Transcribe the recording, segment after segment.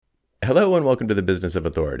Hello and welcome to the Business of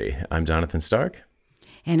Authority. I'm Jonathan Stark.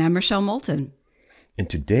 And I'm Rochelle Moulton. And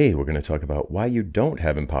today we're going to talk about why you don't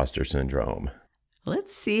have imposter syndrome.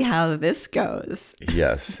 Let's see how this goes.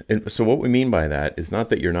 Yes. And so what we mean by that is not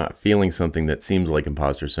that you're not feeling something that seems like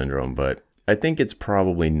imposter syndrome, but I think it's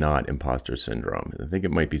probably not imposter syndrome. I think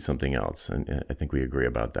it might be something else. And I think we agree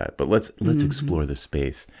about that. But let's explore the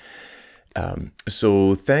space.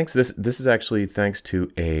 So thanks. This is actually thanks to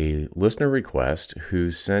a listener request who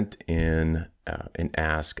sent in an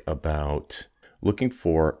ask about looking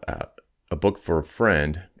for a book for a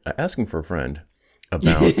friend, asking for a friend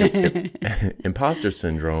about imposter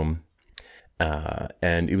syndrome,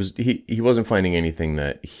 and he wasn't finding anything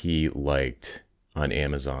that he liked on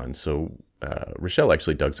Amazon. So Rochelle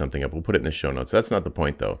actually dug something up. We'll put it in the show notes. That's not the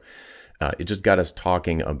point, though. It just got us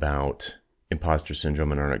talking about imposter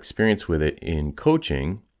syndrome and our experience with it in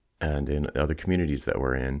coaching and in other communities that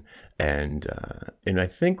we're in. And I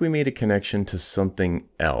think we made a connection to something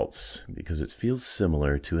else because it feels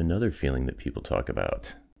similar to another feeling that people talk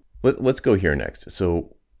about. Let's go here next.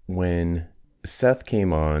 So when Seth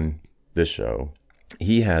came on this show,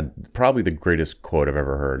 he had probably the greatest quote I've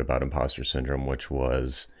ever heard about imposter syndrome, which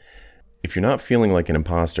was, if you're not feeling like an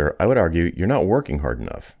imposter, I would argue you're not working hard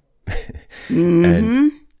enough.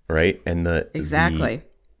 And right. And exactly.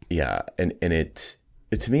 And it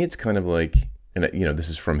to me, it's kind of like, and this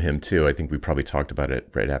is from him too. I think we probably talked about it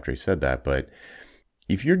right after he said that. But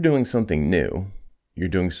if you're doing something new, you're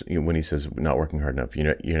doing, when he says not working hard enough,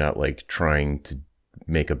 you're not like trying to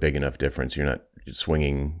make a big enough difference. You're not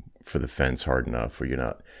swinging for the fence hard enough, or you're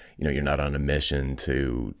not on a mission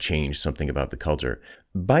to change something about the culture.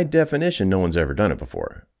 By definition, no one's ever done it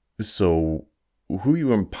before. So who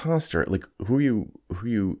you imposter, like who you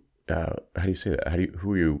how do you say that?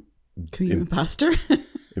 Who are you imposter?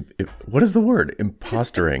 What is the word?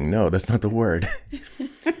 Impostering. No, that's not the word.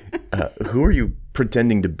 Who are you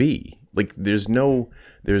pretending to be? Like there's no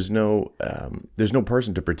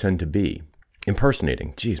person to pretend to be.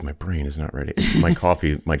 Impersonating. Geez, my brain is not ready. It's my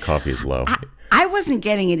coffee is low. I wasn't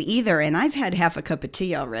getting it either, and I've had half a cup of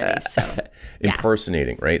tea already. So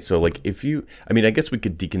impersonating, right? So like I guess we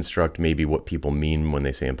could deconstruct maybe what people mean when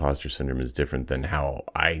they say imposter syndrome is different than how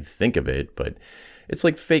I think of it, but it's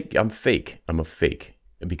like fake. I'm a fake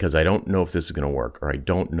because I don't know if this is going to work, or I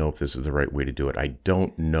don't know if this is the right way to do it. I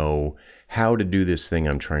don't know how to do this thing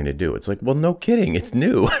I'm trying to do. It's like, well, no kidding. It's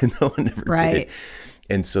new. No one ever did it.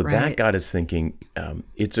 And so that got us thinking,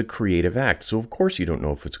 it's a creative act. So of course you don't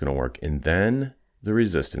know if it's going to work. And then the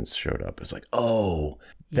resistance showed up. It's like, oh,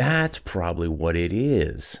 that's probably what it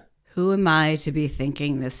is. Who am I to be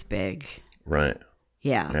thinking this big? Right.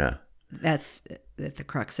 Yeah. That's the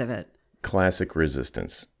crux of it. Classic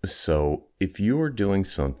resistance. So if you are doing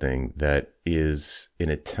something that is an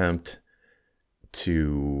attempt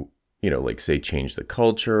to, like say change the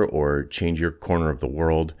culture or change your corner of the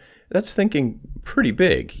world, that's thinking pretty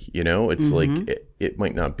big. It's like it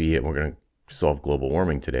might not be we're going to solve global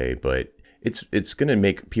warming today, but it's going to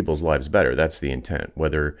make people's lives better. That's the intent.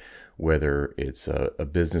 Whether it's a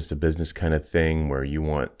business to business kind of thing where you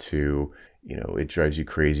want to, it drives you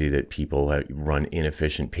crazy that people run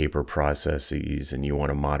inefficient paper processes and you want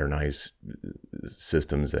to modernize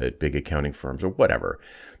systems at big accounting firms or whatever.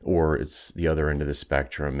 Or it's the other end of the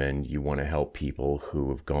spectrum and you want to help people who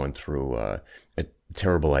have gone through a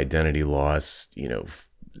terrible identity loss,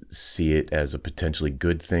 see it as a potentially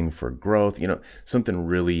good thing for growth, something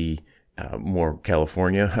really more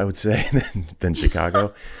California, I would say, than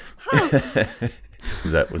Chicago.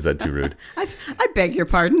 Was that too rude? I beg your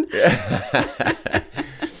pardon.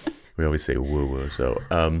 We always say woo-woo. So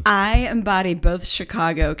I embody both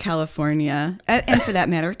Chicago, California, and for that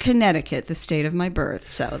matter, Connecticut, the state of my birth.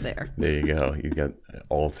 So there you go. You got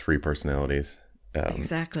all three personalities.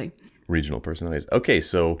 Exactly. Regional personalities. Okay,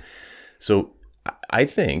 so I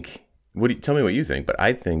think, tell me what you think, but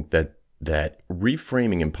I think that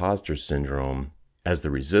reframing imposter syndrome as the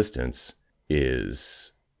resistance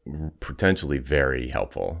is potentially very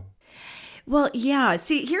helpful. Well, yeah.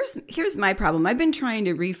 See, here's my problem. I've been trying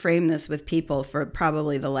to reframe this with people for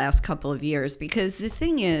probably the last couple of years because the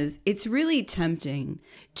thing is, it's really tempting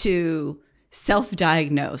to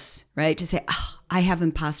self-diagnose, right? To say, oh, I have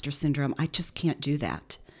imposter syndrome. I just can't do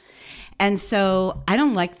that. And so I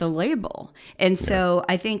don't like the label. And so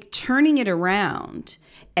I think turning it around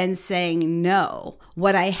and saying, no,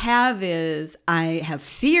 what I have is I have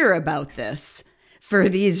fear about this for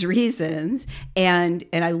these reasons. And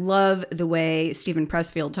I love the way Stephen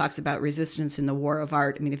Pressfield talks about resistance in the War of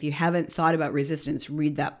Art. I mean, if you haven't thought about resistance,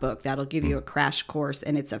 read that book. That'll give you a crash course.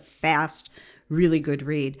 And it's a fast, really good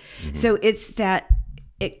read. Mm-hmm. So it's that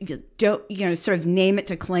don't, sort of name it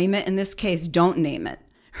to claim it. In this case, don't name it,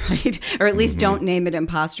 right? Or at least don't name it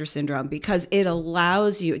imposter syndrome, because it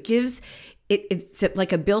allows you, it's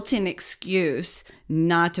like a built-in excuse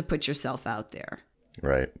not to put yourself out there.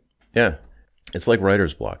 Right. Yeah. It's like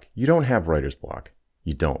writer's block. You don't have writer's block.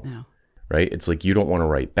 You don't. No. Right? It's like you don't want to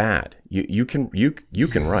write bad. You can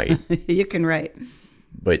write. You can write.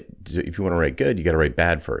 But if you want to write good, you got to write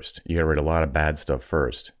bad first. You got to write a lot of bad stuff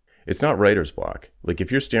first. It's not writer's block. Like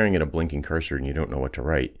if you're staring at a blinking cursor and you don't know what to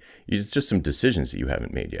write, it's just some decisions that you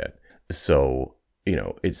haven't made yet. So,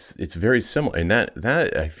 it's very similar. And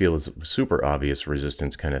that I feel is a super obvious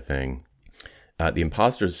resistance kind of thing. The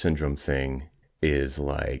imposter syndrome thing is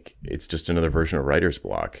like, it's just another version of writer's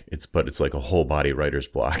block. But it's like a whole body writer's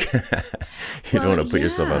block. You don't want to put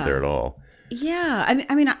yourself out there at all. Yeah.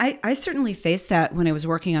 I certainly faced that when I was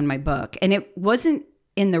working on my book, and it wasn't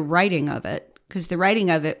in the writing of it, because the writing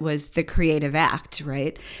of it was the creative act,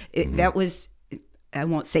 right? That was, I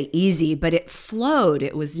won't say easy, but it flowed.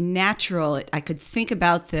 It was natural. I could think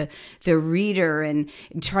about the reader and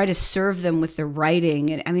try to serve them with the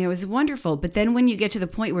writing. And it was wonderful. But then when you get to the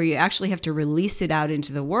point where you actually have to release it out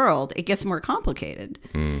into the world, it gets more complicated.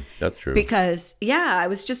 That's true. Because, I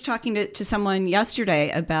was just talking to someone yesterday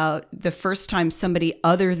about the first time somebody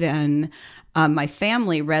other than my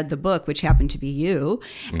family read the book, which happened to be you.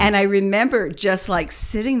 And I remember just like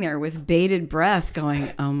sitting there with bated breath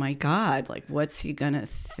going, oh my God, like, what's he going to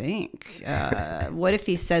think? What if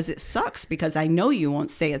he says it sucks? Because I know you won't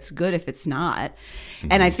say it's good if it's not.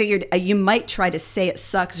 And I figured you might try to say it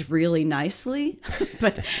sucks really nicely.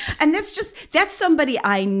 And that's somebody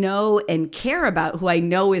I know and care about, who I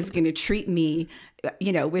know is going to treat me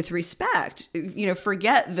with respect,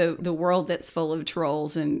 forget the world that's full of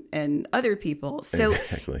trolls and other people. So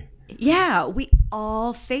exactly. Yeah, we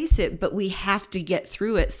all face it, but we have to get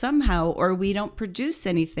through it somehow, or we don't produce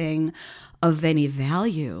anything of any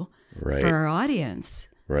value for our audience.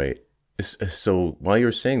 Right. So while you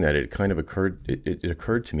were saying that, it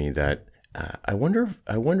occurred to me that I wonder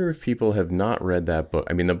if people have not read that book.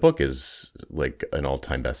 I mean, the book is like an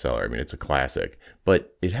all-time bestseller. I mean, it's a classic,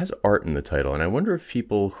 but it has art in the title. And I wonder if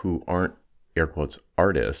people who aren't, air quotes,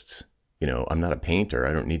 artists, I'm not a painter,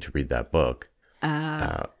 I don't need to read that book.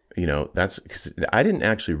 That's because I didn't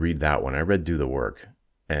actually read that one. I read Do the Work,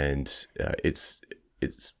 and it's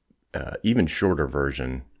even shorter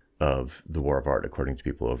version of The War of Art, according to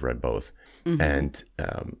people who have read both. And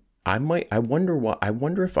I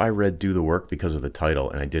wonder if I read Do the Work because of the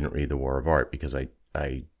title, and I didn't read The War of Art because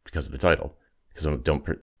because of the title, because I don't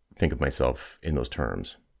think of myself in those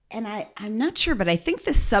terms. And I'm not sure, but I think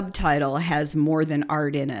the subtitle has more than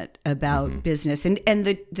art in it about business. And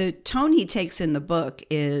the tone he takes in the book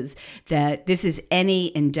is that this is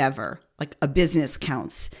any endeavor, like a business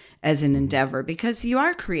counts as an endeavor, because you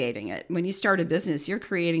are creating it. When you start a business, you're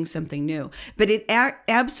creating something new. But it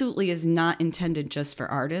absolutely is not intended just for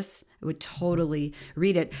artists. I would totally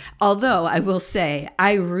read it. Although I will say,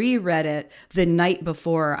 I reread it the night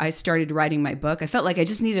before I started writing my book. I felt like I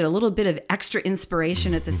just needed a little bit of extra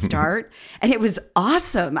inspiration at the start. And it was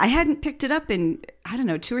awesome. I hadn't picked it up in,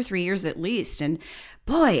 2 or 3 years at least. And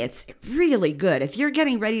boy, it's really good. If you're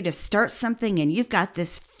getting ready to start something and you've got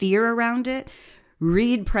this fear around it,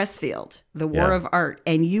 read Pressfield, The War of Art,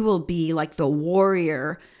 and you will be like the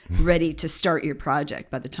warrior ready to start your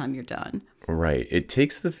project by the time you're done. Right. It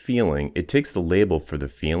takes the feeling, it takes the label for the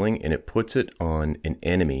feeling, and it puts it on an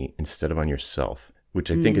enemy instead of on yourself,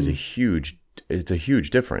 which I think is a huge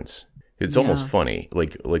difference. It's almost funny.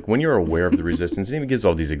 Like when you're aware of the resistance, and even gives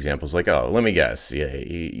all these examples like, oh, let me guess,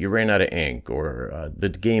 you ran out of ink, or the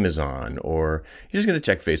game is on, or you're just going to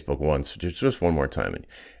check Facebook once, just one more time.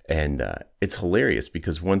 And it's hilarious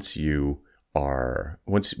because once you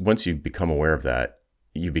become aware of that,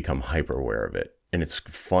 you become hyper aware of it. And it's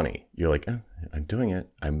funny. You're like, oh, I'm doing it.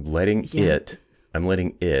 I'm letting it,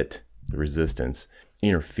 the resistance,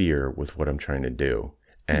 interfere with what I'm trying to do.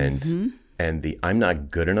 And the I'm not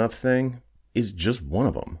good enough thing is just one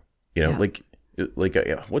of them.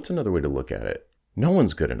 What's another way to look at it? No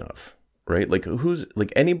one's good enough, right? Like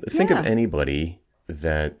think of anybody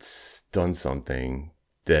that's done something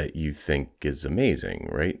that you think is amazing,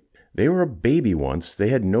 right? They were a baby once. They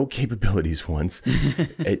had no capabilities once.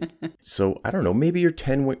 So I don't know, maybe you're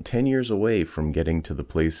 10 years away from getting to the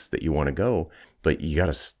place that you want to go, but you got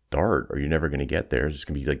to start or you're never going to get there. It's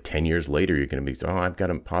going to be like 10 years later, you're going to be, I've got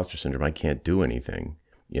imposter syndrome. I can't do anything.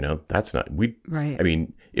 That's not, right. I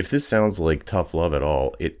mean, if this sounds like tough love at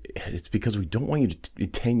all, it's because we don't want you to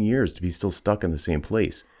 10 years to be still stuck in the same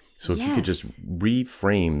place. So if you could just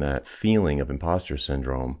reframe that feeling of imposter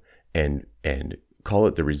syndrome and call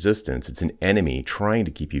it the resistance, it's an enemy trying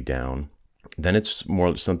to keep you down, then it's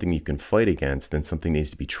more something you can fight against than something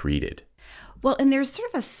needs to be treated. Well, and there's sort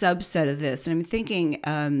of a subset of this. And I'm thinking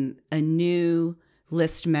a new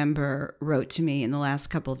list member wrote to me in the last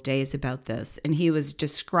couple of days about this, and he was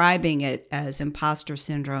describing it as imposter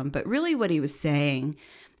syndrome. But really what he was saying,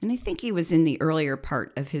 and I think he was in the earlier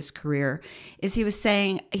part of his career, is he was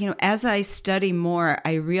saying, as I study more,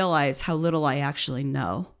 I realize how little I actually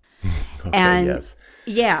know. Okay, And yes.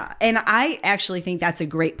 yeah, and I actually think that's a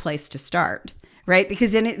great place to start, right?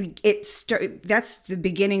 Because then that's the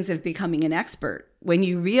beginnings of becoming an expert, when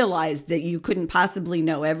you realize that you couldn't possibly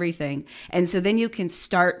know everything. And so then you can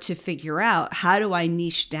start to figure out, how do I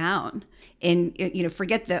niche down? And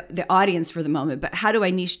forget the audience for the moment, but how do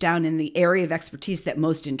I niche down in the area of expertise that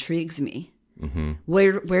most intrigues me? Mm-hmm.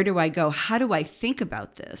 Where do I go? How do I think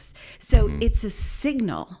about this? So it's a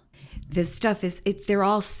signal. This stuff they're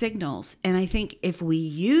all signals. And I think if we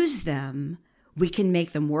use them, we can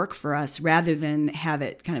make them work for us rather than have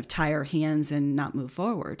it kind of tie our hands and not move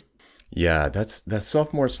forward. Yeah, that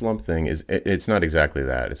sophomore slump thing it's not exactly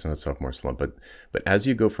that. It's not a sophomore slump, but as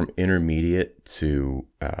you go from intermediate to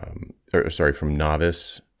from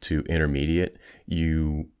novice to intermediate,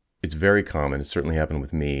 it's very common. It certainly happened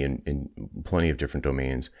with me in plenty of different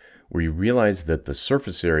domains, where you realize that the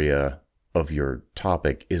surface area of your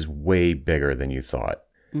topic is way bigger than you thought.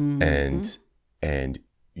 Mm-hmm. And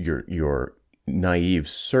your naive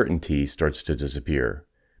certainty starts to disappear,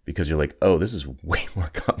 because you're like, oh, this is way more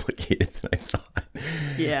complicated than I thought.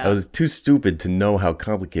 Yeah. I was too stupid to know how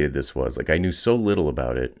complicated this was. Like, I knew so little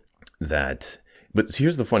about it but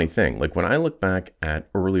here's the funny thing. Like, when I look back at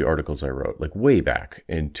early articles I wrote, like way back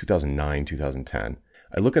in 2009, 2010,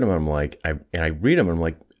 I look at them and I'm like, I read them and I'm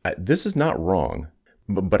like, this is not wrong.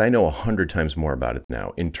 But I know 100 times more about it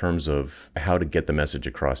now in terms of how to get the message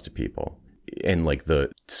across to people, and like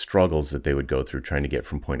the struggles that they would go through trying to get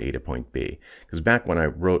from point A to point B. Because back when I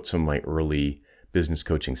wrote some of my early business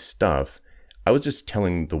coaching stuff, I was just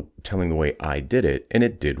telling the way I did it, and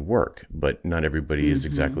it did work. But not everybody is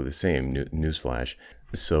exactly the same. Newsflash.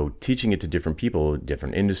 So teaching it to different people,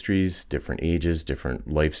 different industries, different ages,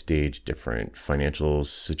 different life stage, different financial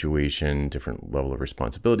situation, different level of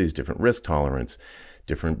responsibilities, different risk tolerance,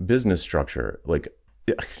 different business structure. Like,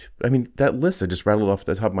 I mean, that list I just rattled off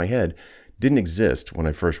the top of my head didn't exist when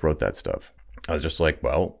I first wrote that stuff. I was just like,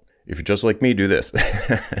 well, if you're just like me, do this.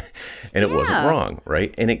 And it wasn't wrong,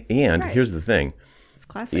 right? And here's the thing. It's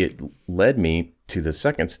classic. It led me to the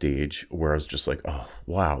second stage where I was just like, oh,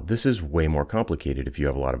 wow, this is way more complicated if you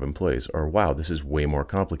have a lot of employees. Or, wow, this is way more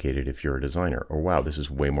complicated if you're a designer. Or, wow, this is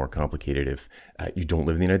way more complicated if you don't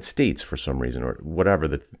live in the United States for some reason, or whatever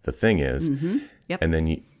the thing is. Mm-hmm. Yep. And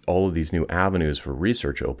then all of these new avenues for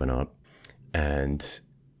research open up.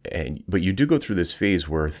 But you do go through this phase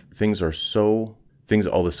where things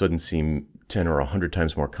all of a sudden seem 10 or 100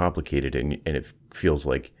 times more complicated, and it feels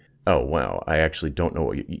like, oh, wow, I actually don't know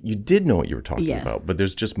what you did know what you were talking about, but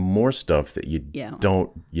there's just more stuff that you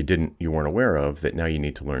weren't aware of that now you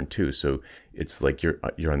need to learn too. So it's like you're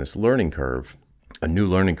on this learning curve, a new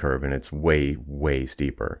learning curve, and it's way, way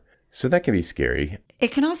steeper. So that can be scary.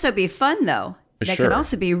 It can also be fun, though. That Sure. can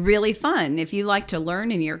also be really fun. If you like to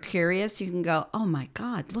learn and you're curious, you can go, oh my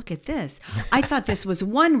God, look at this. I thought this was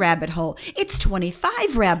one rabbit hole. It's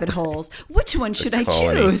 25 rabbit holes. Which one should I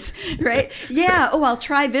choose? Right? Yeah. Oh, I'll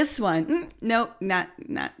try this one. Nope, not,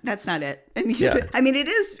 that's not it. And I mean,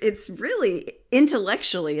 it's really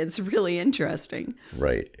intellectually, it's really interesting.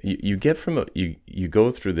 Right. You get you go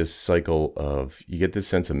through this cycle of, you get this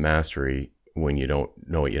sense of mastery when you don't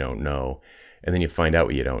know what you don't know. And then you find out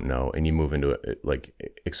what you don't know, and you move into a like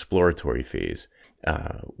exploratory phase,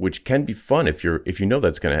 which can be fun if you know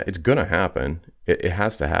it's gonna happen. It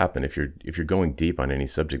has to happen if you're going deep on any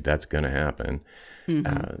subject. That's gonna happen.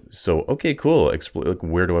 Mm-hmm. So okay, cool. Like,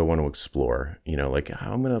 where do I want to explore? Like,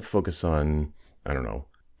 I'm gonna focus on, I don't know,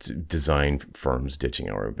 design firms ditching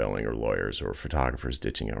hourly billing, or lawyers or photographers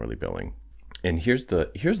ditching hourly billing. And here's the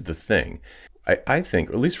thing. I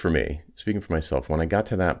think, or at least for me, speaking for myself, when I got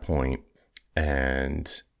to that point.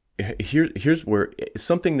 And here's where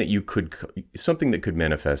something that could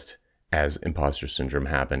manifest as imposter syndrome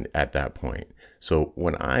happened at that point. So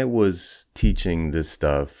when I was teaching this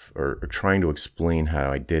stuff, or trying to explain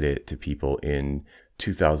how I did it to people in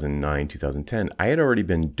 2009, 2010, I had already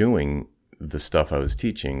been doing the stuff I was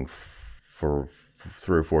teaching for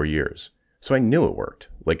 3 or 4 years. So I knew it worked.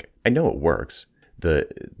 Like, I know it works.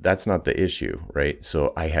 That's not the issue, right?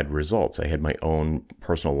 So I had results. I had my own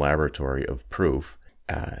personal laboratory of proof.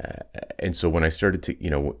 And so when I started to,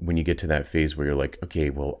 when you get to that phase where you're like,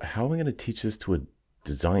 okay, well, how am I going to teach this to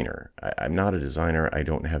designer. I'm not a designer. I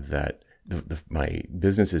don't have that. My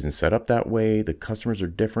business isn't set up that way. The customers are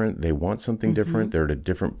different. They want something different. They're at a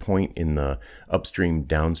different point in the upstream,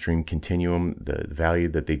 downstream continuum. The value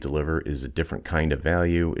that they deliver is a different kind of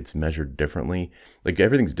value. It's measured differently. Like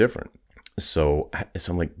everything's different. So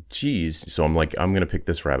I'm like, geez. So I'm like, I'm going to pick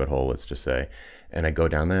this rabbit hole, let's just say. And I go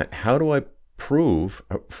down that. How do I prove,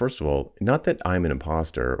 first of all, not that I'm an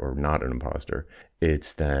imposter or not an imposter.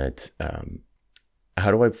 It's that,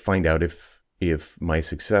 how do I find out if my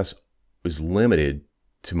success was limited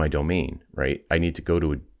to my domain, right? I need to go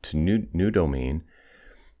to a new domain,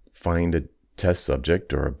 find a test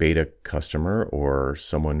subject or a beta customer or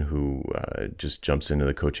someone who just jumps into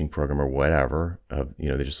the coaching program or whatever.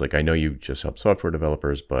 They're just like, I know you just help software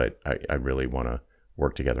developers, but I really want to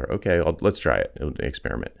work together. Okay, let's try it.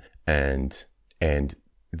 Experiment. And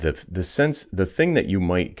the thing that you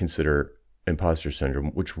might consider imposter syndrome,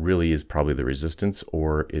 which really is probably the resistance,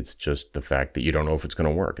 or it's just the fact that you don't know if it's going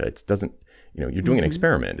to work. It doesn't, you're doing an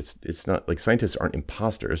experiment. It's not like scientists aren't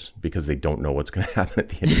imposters because they don't know what's going to happen at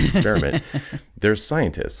the end of the experiment. They're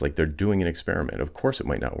scientists, like they're doing an experiment. Of course it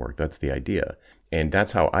might not work. That's the idea. And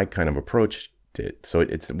that's how I kind of approached it. So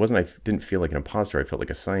it wasn't, I didn't feel like an imposter. I felt like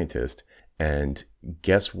a scientist. And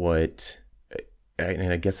guess what?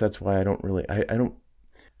 And I guess that's why I don't really,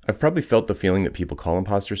 I've probably felt the feeling that people call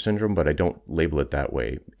imposter syndrome, but I don't label it that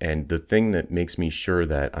way. And the thing that makes me sure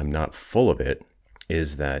that I'm not full of it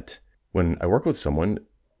is that when I work with someone,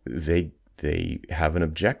 they have an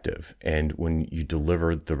objective. And when you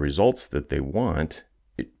deliver the results that they want,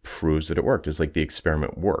 it proves that it worked. It's like the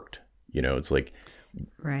experiment worked. It's like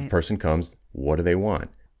right. The person comes, what do they want?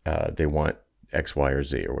 They want X, Y, or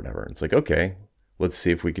Z or whatever. It's like, okay, let's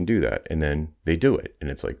see if we can do that. And then they do it. And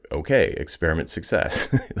it's like, okay, experiment success,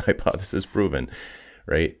 hypothesis proven,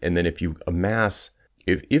 right? And then if you amass,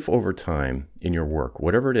 if over time in your work,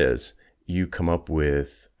 whatever it is, you come up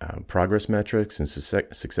with progress metrics and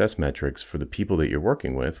success metrics for the people that you're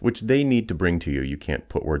working with, which they need to bring to you. You can't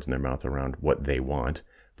put words in their mouth around what they want.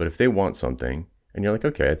 But if they want something and you're like,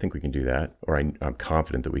 okay, I think we can do that, or I'm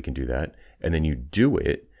confident that we can do that, and then you do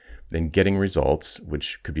it, then getting results,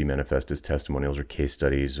 which could be manifest as testimonials or case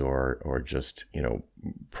studies or just,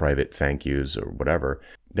 private thank yous or whatever,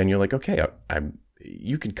 then you're like, okay,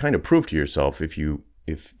 you can kind of prove to yourself if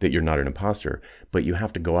that you're not an imposter, but you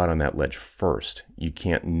have to go out on that ledge first. You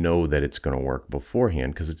can't know that it's going to work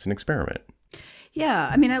beforehand because it's an experiment. Yeah,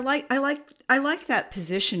 I mean, I like that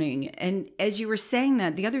positioning. And as you were saying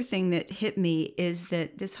that, the other thing that hit me is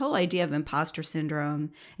that this whole idea of imposter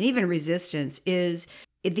syndrome and even resistance is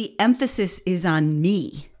the emphasis is on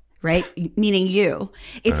me, right? Meaning you.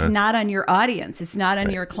 It's not on your audience. It's not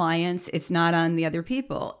on your clients. It's not on the other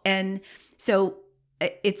people. And so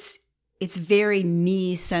it's very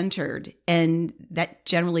me centered, and that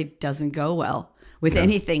generally doesn't go well with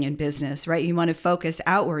anything in business, right? You want to focus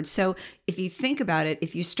outward. So if you think about it,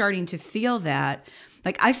 if you're starting to feel that,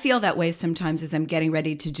 like I feel that way sometimes as I'm getting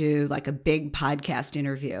ready to do like a big podcast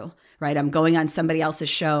interview, right? I'm going on somebody else's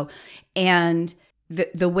show, and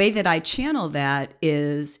the way that I channel that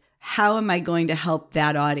is, how am I going to help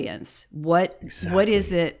that audience? What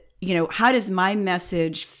is it? How does my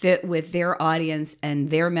message fit with their audience and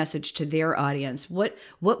their message to their audience? What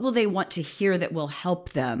will they want to hear that will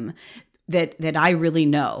help them that I really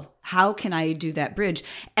know? How can I do that bridge?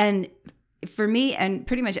 And for me and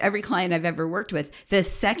pretty much every client I've ever worked with, the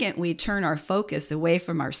second we turn our focus away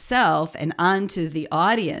from ourselves and onto the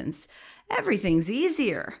audience, everything's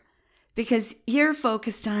easier. Because you're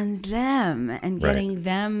focused on them and getting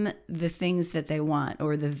them the things that they want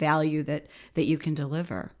or the value that you can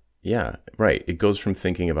deliver. Yeah, right. It goes from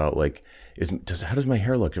thinking about like, how does my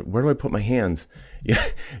hair look? Where do I put my hands? Yeah,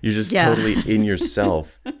 you're just totally in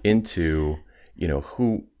yourself into,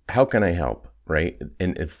 how can I help? Right.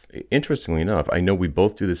 And interestingly enough, I know we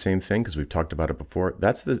both do the same thing because we've talked about it before.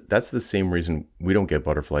 That's the same reason we don't get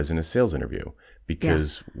butterflies in a sales interview,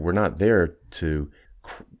 because we're not there to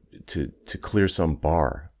clear some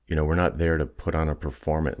bar. We're not there to put on a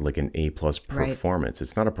performance, like an A+ performance. Right.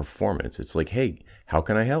 It's not a performance. It's like, hey, how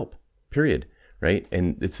can I help? Period. Right.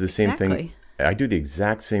 And it's the same thing. I do the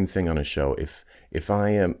exact same thing on a show. If I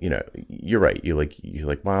am, you're right. You're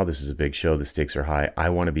like, wow, this is a big show. The stakes are high. I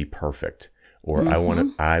want to be perfect, or I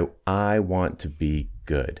want to be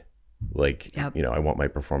good. Like, I want my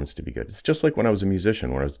performance to be good. It's just like when I was a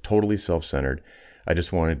musician, when I was totally self-centered. I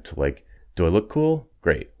just wanted to like, do I look cool?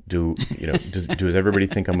 Great. Does everybody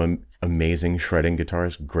think I'm an amazing shredding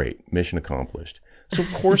guitarist? Great. Mission accomplished. So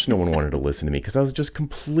of course no one wanted to listen to me because I was just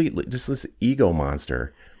completely this ego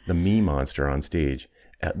monster, the me monster on stage.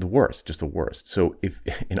 The worst. So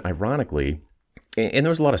and ironically, And there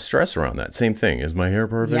was a lot of stress around that. Same thing. Is my hair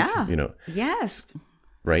perfect? Yeah. You know, Yes.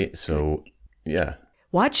 right? So, yeah.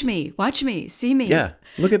 Watch me, see me. Yeah.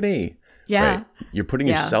 Look at me. Yeah. Right? You're putting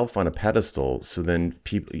Yeah. yourself on a pedestal. So then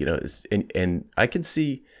people, you know, and I could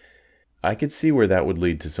see where that would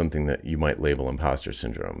lead to something that you might label imposter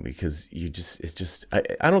syndrome, because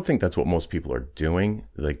I don't think that's what most people are doing,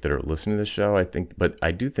 like that are listening to the show. But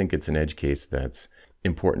I do think it's an edge case that's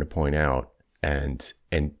important to point out, and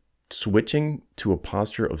switching to a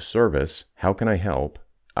posture of service. How can I help?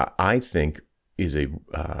 I think is a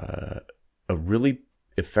really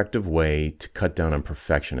effective way to cut down on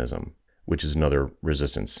perfectionism, which is another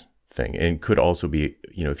resistance thing, and could also be,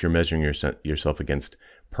 you know, if you're measuring yourself against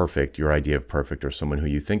perfect, your idea of perfect, or someone who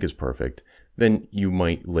you think is perfect, then you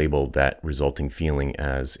might label that resulting feeling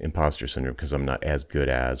as imposter syndrome, because I'm not as good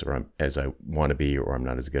as, or as I want to be, or I'm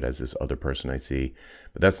not as good as this other person I see.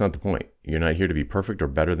 But that's not the point. You're not here to be perfect or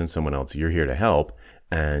better than someone else. You're here to help.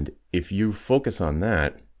 And if you focus on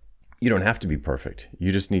that, you don't have to be perfect.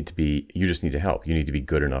 You just need to help. You need to be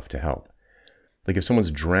good enough to help. Like if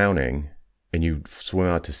someone's drowning and you swim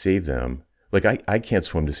out to save them, like I can't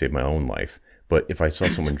swim to save my own life. But if I saw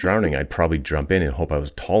someone drowning, I'd probably jump in and hope I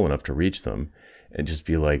was tall enough to reach them, and just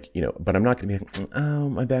be like, you know, but I'm not going to be like, oh,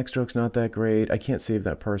 my backstroke's not that great. I can't save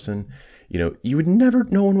that person. You know,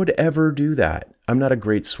 no one would ever do that. I'm not a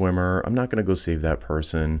great swimmer. I'm not going to go save that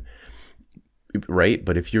person. Right.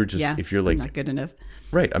 But if you're like, I'm not good enough.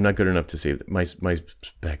 Right. I'm not good enough to save them. My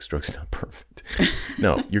backstroke's not perfect.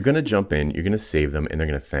 No, you're going to jump in, you're going to save them, and they're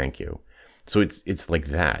going to thank you. So it's like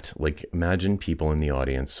that. Like imagine people in the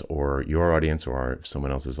audience, or your audience, or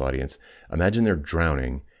someone else's audience. Imagine they're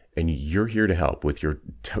drowning, and you're here to help with your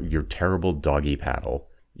terrible doggy paddle.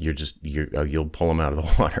 You'll pull them out of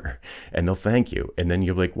the water, and they'll thank you. And then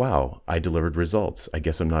you're like, wow, I delivered results. I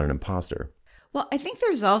guess I'm not an imposter. Well, I think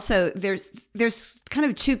there's also there's kind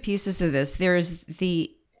of two pieces of this. There's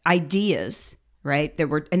the ideas, right?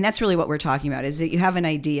 And that's really what we're talking about, is that you have an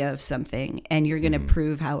idea of something and you're going to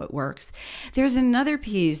prove how it works. There's another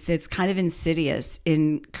piece that's kind of insidious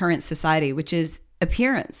in current society, which is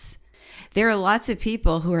appearance. There are lots of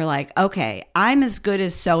people who are like, okay, I'm as good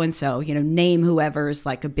as so-and-so, you know, name whoever's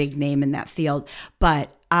like a big name in that field,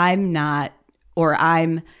 but I'm not, or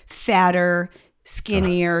I'm fatter,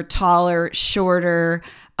 skinnier, taller, shorter,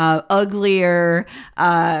 uglier,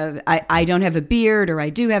 I don't have a beard, or I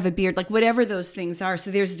do have a beard, like whatever those things are. So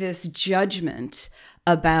there's this judgment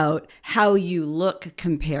about how you look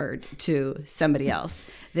compared to somebody else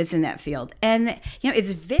that's in that field. And, you know,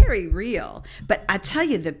 it's very real. But I tell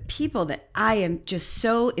you, the people that I am just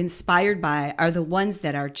so inspired by are the ones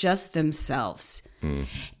that are just themselves.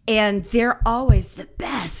 And they're always the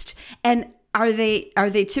best. And are they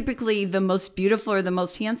typically the most beautiful or the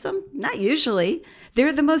most handsome? Not usually.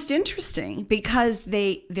 They're the most interesting because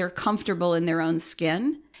they're comfortable in their own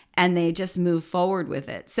skin and they just move forward with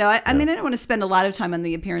it. So I mean, I don't want to spend a lot of time on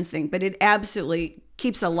the appearance thing, but it absolutely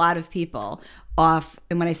keeps a lot of people off.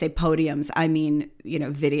 And when I say podiums, I mean, you know,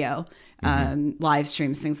 video, live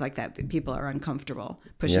streams, things like that. People are uncomfortable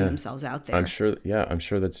pushing themselves out there. I'm sure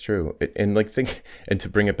that's true. And like and to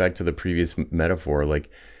bring it back to the previous metaphor, like,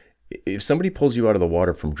 if somebody pulls you out of the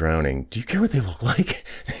water from drowning, do you care what they look like?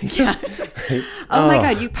 Yeah. Right? Oh my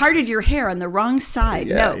God, you parted your hair on the wrong side.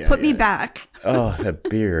 Put me back. Oh, that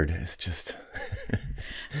beard is just...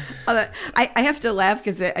 I have to laugh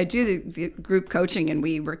because I do the group coaching and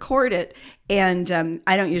we record it. And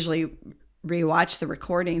I don't usually rewatch the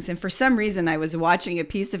recordings. And for some reason, I was watching a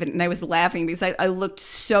piece of it and I was laughing because I looked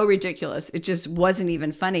so ridiculous. It just wasn't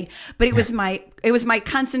even funny. But it was my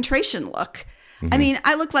concentration look. I mean,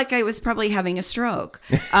 I looked like I was probably having a stroke,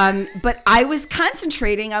 but I was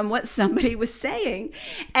concentrating on what somebody was saying.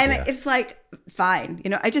 And it's like, fine, you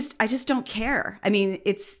know, I just don't care. I mean,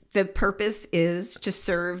 the purpose is to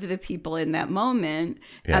serve the people in that moment,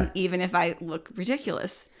 even if I look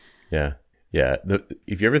ridiculous. Yeah. Yeah.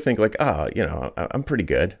 If you ever think like, you know, I'm pretty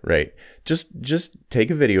good, right? Just take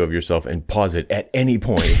a video of yourself and pause it at any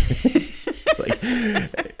point. Like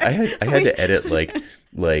I had to edit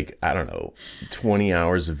like I don't know, 20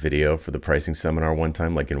 hours of video for the pricing seminar one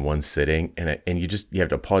time, like in one sitting, and you have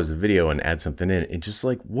to pause the video and add something in, and just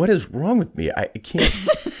like, what is wrong with me? I can't.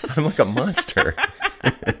 I'm like a monster.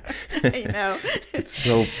 I know. It's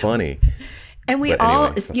so funny. And we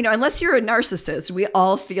all, you know, unless you're a narcissist, we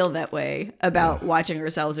all feel that way about watching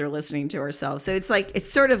ourselves or listening to ourselves. So it's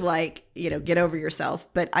sort of like, you know, get over yourself.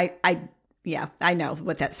 But I Yeah, I know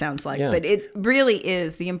what that sounds like, Yeah. but it really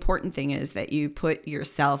is. The important thing is that you put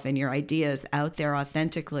yourself and your ideas out there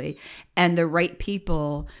authentically, and the right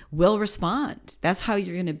people will respond. That's how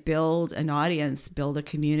you're going to build an audience, build a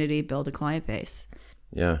community, build a client base.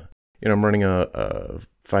 Yeah. I'm running a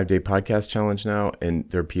 5-day podcast challenge now, and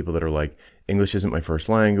there are people that are like, English isn't my first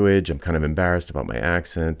language. I'm kind of embarrassed about my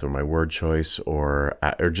accent or my word choice, or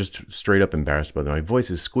just straight up embarrassed about my voice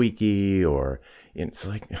is squeaky, and it's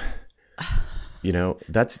like,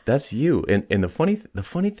 that's you. And the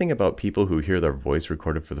funny thing about people who hear their voice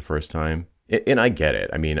recorded for the first time, and I get it.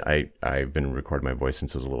 I mean, I've been recording my voice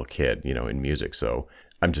since I was a little kid, in music, so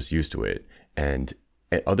I'm just used to it. And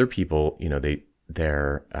other people,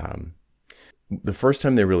 they're the first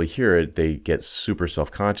time they really hear it, they get super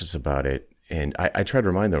self-conscious about it. And I try to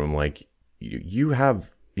remind them, I'm like, you have,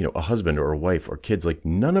 a husband or a wife or kids, like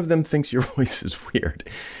none of them thinks your voice is weird.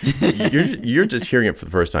 You're just hearing it for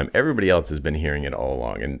the first time. Everybody else has been hearing it all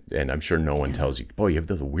along. And I'm sure no one tells you, boy, you have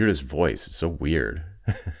the weirdest voice. It's so weird.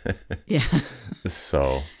 Yeah.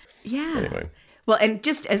 So, yeah. Anyway. Well, and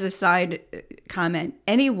just as a side comment,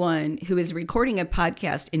 anyone who is recording a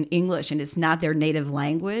podcast in English and it's not their native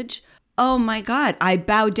language, oh my God, I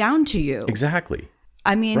bow down to you. Exactly.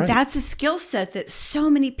 I mean, Right. That's a skill set that so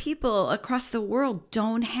many people across the world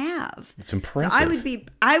don't have. It's impressive. So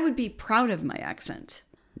I would be proud of my accent.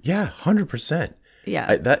 Yeah, 100%.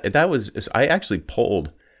 Yeah. I actually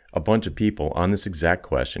polled a bunch of people on this exact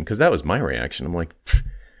question, because that was my reaction. I'm like,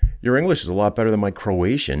 your English is a lot better than my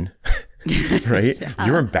Croatian. Right? Yeah.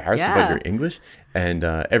 You're embarrassed about Yeah. your English? And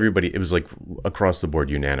everybody, it was like across the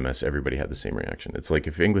board unanimous. Everybody had the same reaction. It's like,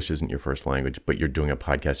 if English isn't your first language, but you're doing a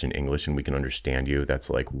podcast in English and we can understand you, that's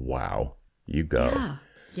like, wow, you go.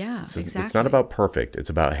 Yeah, exactly. It's not about perfect. It's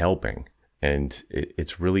about helping. And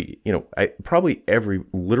it's really,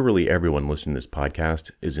 literally everyone listening to this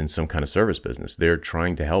podcast is in some kind of service business. They're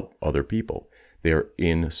trying to help other people. They're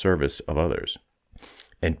in service of others.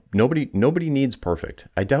 And nobody needs perfect.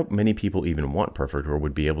 I doubt many people even want perfect or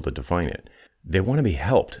would be able to define it. They want to be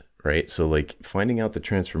helped, right? So like finding out the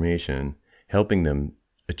transformation, helping them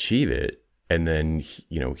achieve it, and then,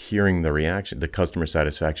 hearing the reaction, the customer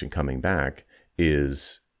satisfaction coming back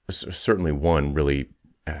is certainly one really,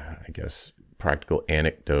 practical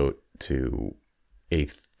anecdote to a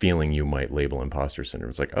feeling you might label imposter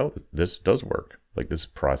syndrome. It's like, oh, this does work. Like this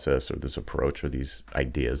process or this approach or these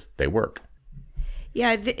ideas, they work.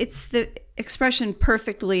 Yeah, it's the expression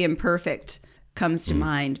perfectly imperfect comes to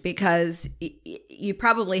mind, because you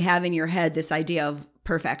probably have in your head this idea of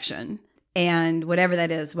perfection. And whatever that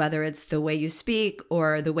is, whether it's the way you speak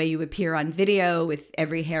or the way you appear on video with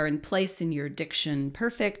every hair in place and your diction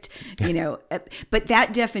perfect, but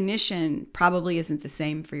that definition probably isn't the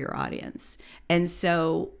same for your audience. And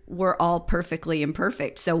so we're all perfectly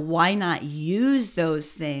imperfect. So why not use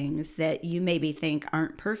those things that you maybe think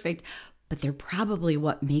aren't perfect, but they're probably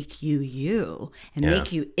what make you you and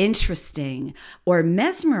make you interesting or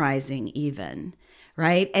mesmerizing even,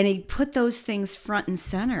 right? And you put those things front and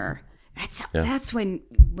center. That's when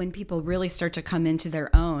people really start to come into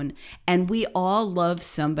their own. And we all love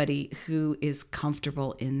somebody who is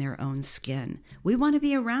comfortable in their own skin. We want to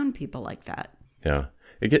be around people like that. Yeah.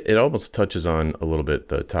 It almost touches on a little bit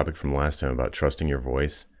the topic from last time about trusting your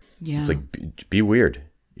voice. Yeah. It's like, be weird.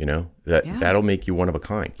 That'll make you one of a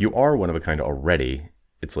kind. You are one of a kind already.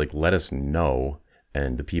 It's like, let us know.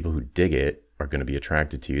 And the people who dig it are going to be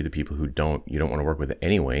attracted to you. The people who don't, you don't want to work with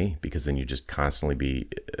anyway, because then you just constantly be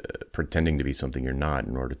pretending to be something you're not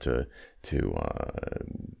in order to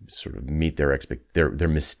sort of meet their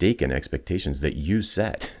mistaken expectations that you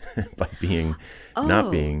set by being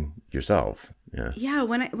not being yourself. Yeah. Yeah.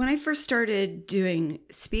 When I first started doing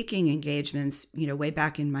speaking engagements, way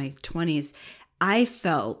back in my 20s, I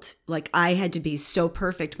felt like I had to be so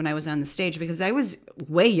perfect when I was on the stage, because I was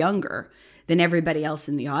way younger than everybody else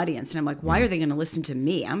in the audience. And I'm like, why are they going to listen to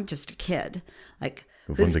me? I'm just a kid. Like,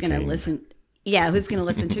 who's going to listen? Yeah, who's going to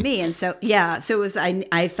listen to me? And so, so it was.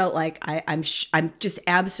 I felt like I'm just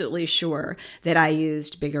absolutely sure that I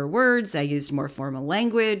used bigger words. I used more formal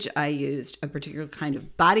language. I used a particular kind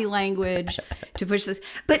of body language to push this.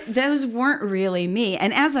 But those weren't really me.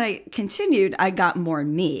 And as I continued, I got more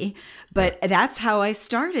me. But that's how I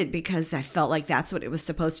started, because I felt like that's what it was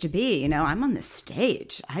supposed to be. I'm on the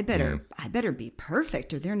stage. I better be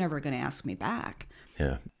perfect, or they're never going to ask me back.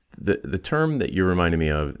 Yeah. The term that you reminded me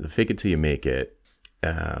of, the fake it till you make it,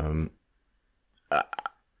 I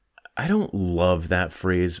don't love that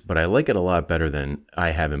phrase, but I like it a lot better than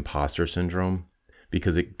I have imposter syndrome,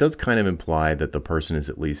 because it does kind of imply that the person is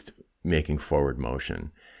at least making forward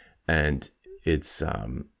motion. And it's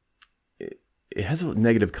it has a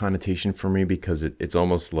negative connotation for me because it's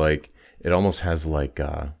almost like it almost has like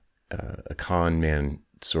a con man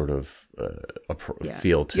sort of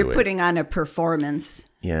feel to it. You're putting on a performance.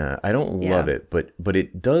 Yeah, I don't love it, but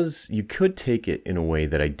it does. You could take it in a way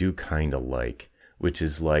that I do kind of like, which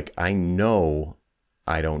is like, I know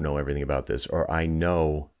I don't know everything about this, or I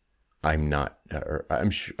know I'm not, or I'm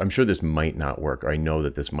sure this might not work, or I know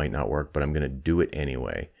that this might not work, but I'm going to do it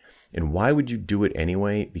anyway. And why would you do it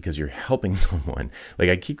anyway? Because you're helping someone. Like,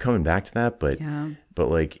 I keep coming back to that, but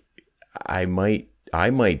like, I might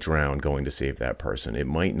drown going to save that person. It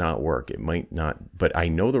might not work. It might not, but I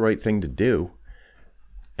know the right thing to do.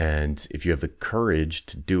 And if you have the courage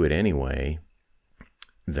to do it anyway,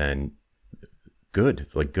 then good.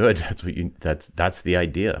 Like, good. That's the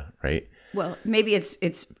idea, right? Well, maybe it's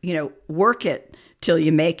work it till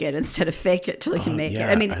you make it instead of fake it till you make it.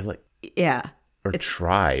 I mean, Or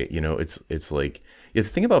try, it's like, the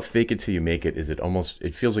thing about fake it till you make it is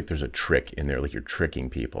it feels like there's a trick in there, like you're tricking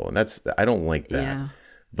people. And I don't like that.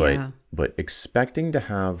 But expecting to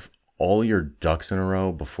have all your ducks in a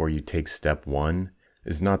row before you take step one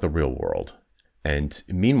is not the real world. And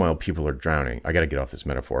meanwhile, people are drowning. I got to get off this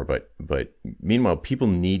metaphor, but meanwhile, people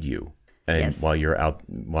need you. And while you're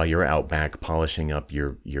out back polishing up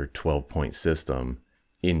your 12-point system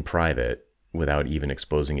in private, without even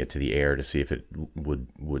exposing it to the air to see if it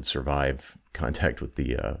would survive contact with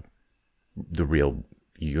the real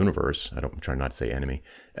universe. I'm trying not to say enemy.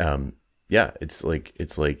 It's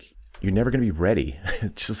like you're never going to be ready.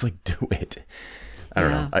 It's just like, do it. I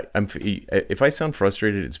don't know. If I sound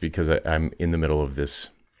frustrated, it's because I'm in the middle of this.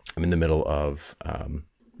 I'm in the middle of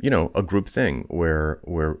a group thing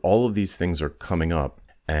where all of these things are coming up,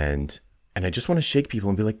 and I just want to shake people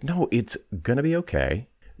and be like, no, it's gonna be okay.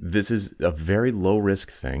 This is a very low risk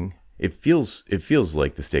thing. It feels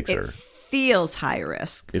like the stakes are. It feels high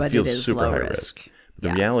risk, but it is super low risk. But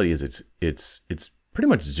the reality is it's pretty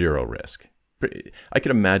much zero risk. I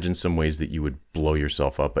could imagine some ways that you would blow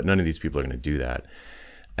yourself up, but none of these people are going to do that.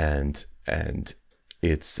 And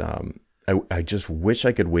it's I just wish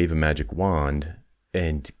I could wave a magic wand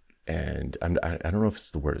and I don't know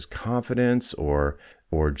if the word is confidence or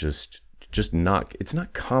just not. It's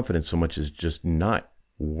not confidence so much as just not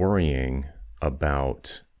worrying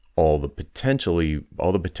about all the potential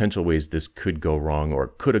ways this could go wrong or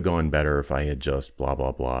could have gone better if I had just blah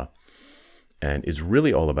blah blah. And it's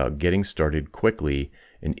really all about getting started quickly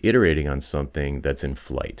and iterating on something that's in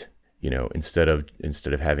flight. Instead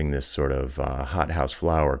of having this sort of hothouse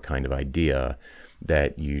flower kind of idea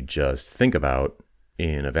that you just think about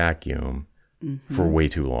in a vacuum for way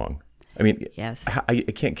too long. I mean, yes, I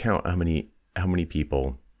can't count how many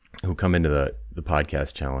people who come into the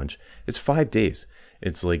podcast challenge. It's 5 days.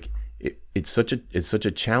 It's like it's such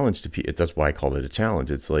a challenge to people. That's why I called it a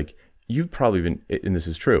challenge. It's like, you've probably been, and this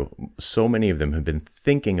is true, so many of them have been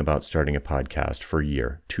thinking about starting a podcast for a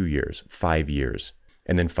year, 2 years, 5 years.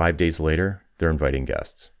 And then 5 days later, they're inviting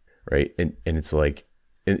guests, right? And it's like,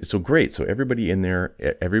 and so great. So everybody in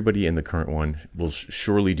the current one will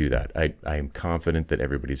surely do that. I am confident that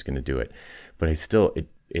everybody's going to do it. But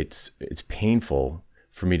it's painful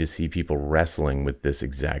for me to see people wrestling with this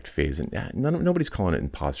exact phase. And nobody's calling it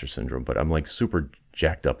imposter syndrome, but I'm like super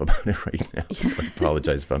jacked up about it right now. So I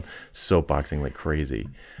apologize if I'm soapboxing like crazy.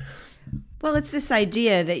 Well, it's this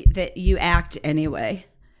idea that you act anyway.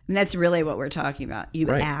 And that's really what we're talking about. You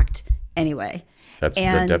act anyway. That's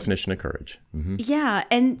the definition of courage. Mm-hmm. Yeah.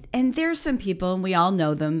 And there's some people, and we all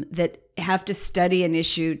know them, that have to study an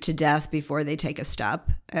issue to death before they take a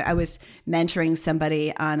step. I was mentoring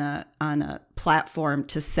somebody on a platform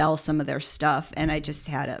to sell some of their stuff. And I just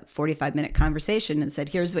had a 45-minute conversation and said,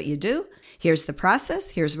 here's what you do. Here's the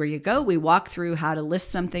process. Here's where you go. We walk through how to list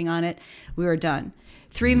something on it. We were done.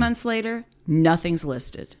 3 months later, nothing's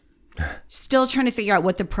listed. Still trying to figure out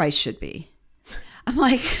what the price should be. I'm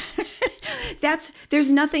like,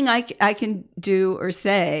 there's nothing I can do or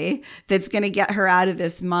say that's going to get her out of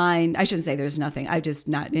this mind. I shouldn't say there's nothing. I'm just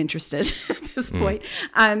not interested at this point.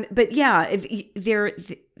 But yeah, there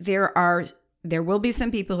will be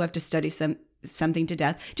some people who have to study something to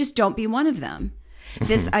death. Just don't be one of them.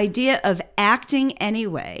 This idea of acting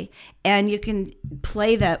anyway, and you can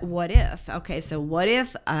play that what if. Okay, so what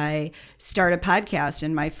if I start a podcast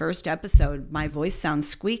and my first episode, my voice sounds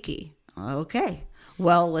squeaky? Okay,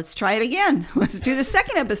 well, let's try it again. Let's do the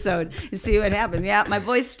second episode and see what happens. Yeah, my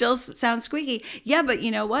voice still sounds squeaky. Yeah, but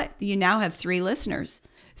you know what? You now have 3 listeners.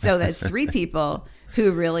 So that's 3 people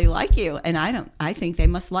who really like you. And I think they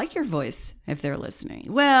must like your voice if they're listening.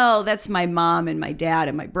 Well, that's my mom and my dad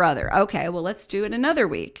and my brother. Okay, well, let's do it another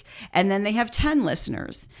week. And then they have 10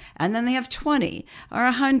 listeners, and then they have 20 or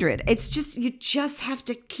 100. It's just, you just have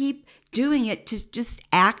to keep doing it, to just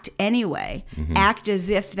act anyway. Act as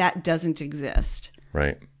if that doesn't exist.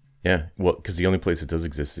 Right. Yeah. Well, because the only place it does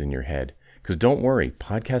exist is in your head. Because don't worry,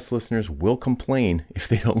 podcast listeners will complain if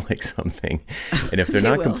they don't like something, and if they're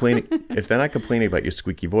not complaining, about your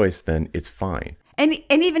squeaky voice, then it's fine. And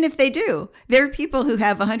even if they do, there are people who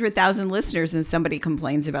have 100,000 listeners, and somebody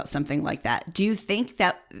complains about something like that. Do you think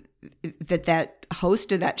that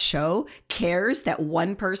host of that show cares that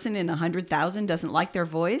one person in 100,000 doesn't like their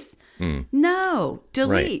voice? No,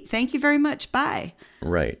 delete. Right. Thank you very much. Bye.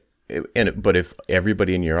 Right. But if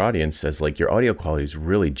everybody in your audience says like your audio quality is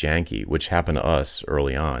really janky, which happened to us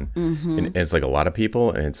early on, and it's like a lot of people,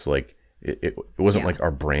 and it's like it wasn't like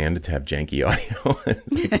our brand to have janky audio.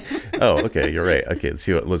 It's like, oh, okay, you're right. Okay,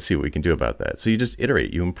 let's see what we can do about that. So you just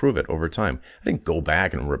iterate, you improve it over time. I didn't go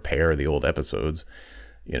back and repair the old episodes.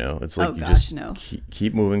 It's like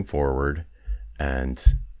keep moving forward. And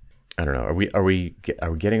I don't know. Are we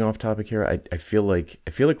getting off topic here? I feel like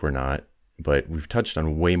we're not. But we've touched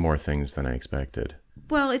on way more things than I expected.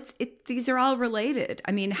 Well, these are all related.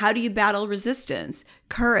 I mean, how do you battle resistance?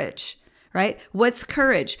 Courage, right? What's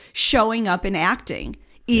courage? Showing up and acting,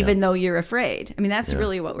 even though you're afraid. I mean, that's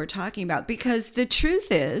really what we're talking about. Because the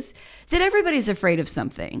truth is that everybody's afraid of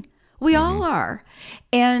something. We all are.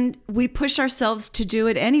 And we push ourselves to do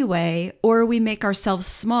it anyway, or we make ourselves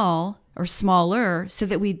small or smaller so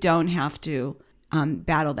that we don't have to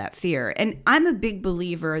battle that fear. And I'm a big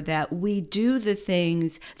believer that we do the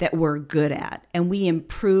things that we're good at and we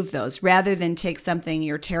improve those rather than take something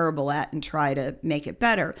you're terrible at and try to make it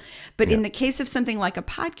better. But in the case of something like a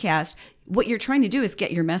podcast, what you're trying to do is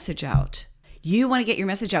get your message out. You want to get your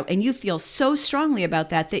message out, and you feel so strongly about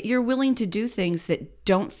that you're willing to do things that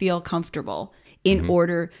don't feel comfortable in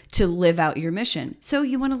order to live out your mission. So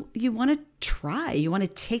you want to try, you want to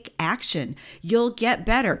take action. You'll get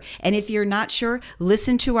better. And if you're not sure,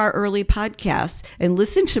 listen to our early podcasts and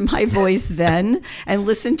listen to my voice then and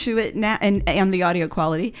listen to it now and the audio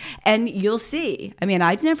quality, and you'll see. I mean,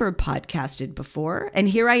 I'd never podcasted before, and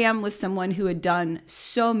here I am with someone who had done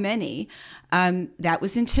so many. That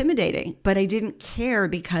was intimidating, but I didn't care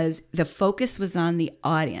because the focus was on the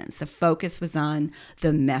audience. The focus was on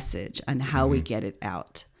the message, on how we get it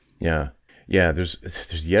out. Yeah. Yeah. There's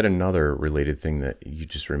yet another related thing that you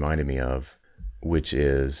just reminded me of, which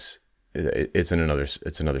is it's another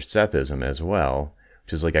Sethism as well,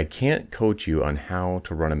 which is like, I can't coach you on how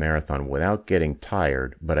to run a marathon without getting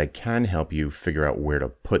tired, but I can help you figure out where to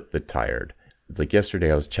put the tired. Like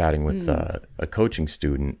yesterday, I was chatting with a coaching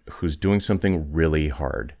student who's doing something really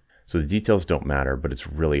hard. So the details don't matter, but it's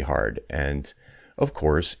really hard. And of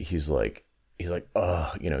course, he's like,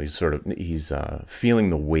 oh, he's feeling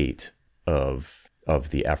the weight of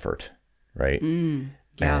the effort, right?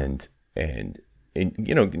 Yeah. And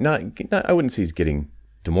not I wouldn't say he's getting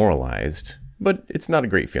demoralized, but it's not a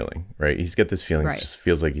great feeling, right? He's got this feeling. Right. It just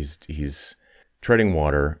feels like he's treading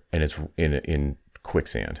water and it's in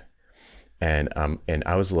quicksand. And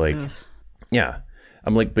I was like, yeah,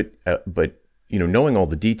 I'm like, but knowing all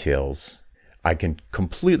the details, I can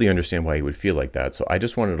completely understand why he would feel like that. So I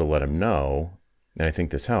just wanted to let him know, and I think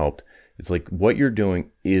this helped. It's like, what you're doing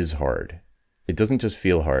is hard. It doesn't just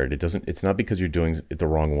feel hard. It's not because you're doing it the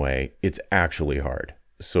wrong way. It's actually hard.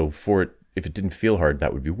 So if it didn't feel hard,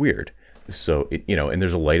 that would be weird. So and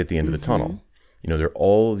there's a light at the end of the tunnel. There are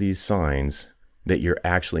all these signs that you're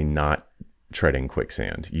actually not treading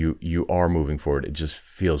quicksand. You are moving forward. It just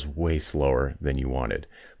feels way slower than you wanted,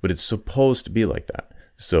 but it's supposed to be like that.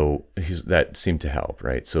 So that seemed to help,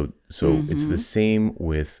 right? So it's the same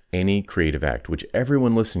with any creative act, which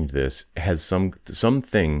everyone listening to this has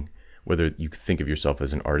something, whether you think of yourself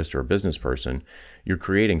as an artist or a business person, you're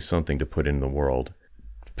creating something to put in the world,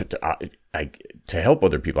 but to help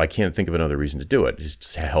other people. I can't think of another reason to do it.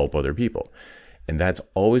 Just to help other people. And that's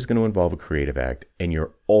always going to involve a creative act, and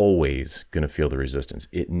you're always going to feel the resistance.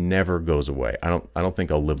 It never goes away. I don't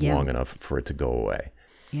think I'll live long enough for it to go away.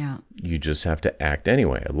 Yeah. You just have to act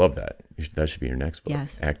anyway. I love that. That should be your next book.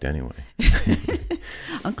 Yes. Act anyway.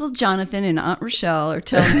 Uncle Jonathan and Aunt Rochelle are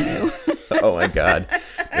telling you. Oh my God.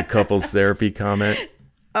 The couples therapy comment.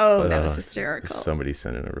 Oh, that was hysterical. Somebody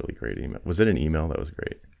sent in a really great email. Was it an email? That was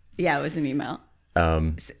great. Yeah, it was an email.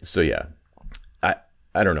 So yeah.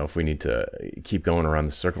 I don't know if we need to keep going around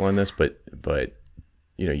the circle on this, but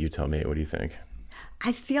you tell me. What do you think?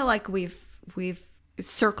 I feel like we've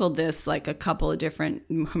circled this like a couple of different,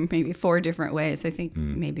 maybe 4 different ways. I think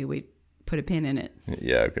maybe we put a pin in it.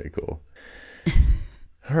 Yeah, okay, cool.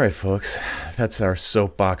 All right, folks. That's our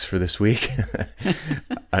soapbox for this week.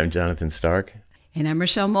 I'm Jonathan Stark. And I'm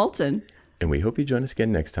Rochelle Moulton. And we hope you join us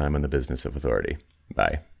again next time on The Business of Authority.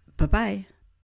 Bye. Bye-bye.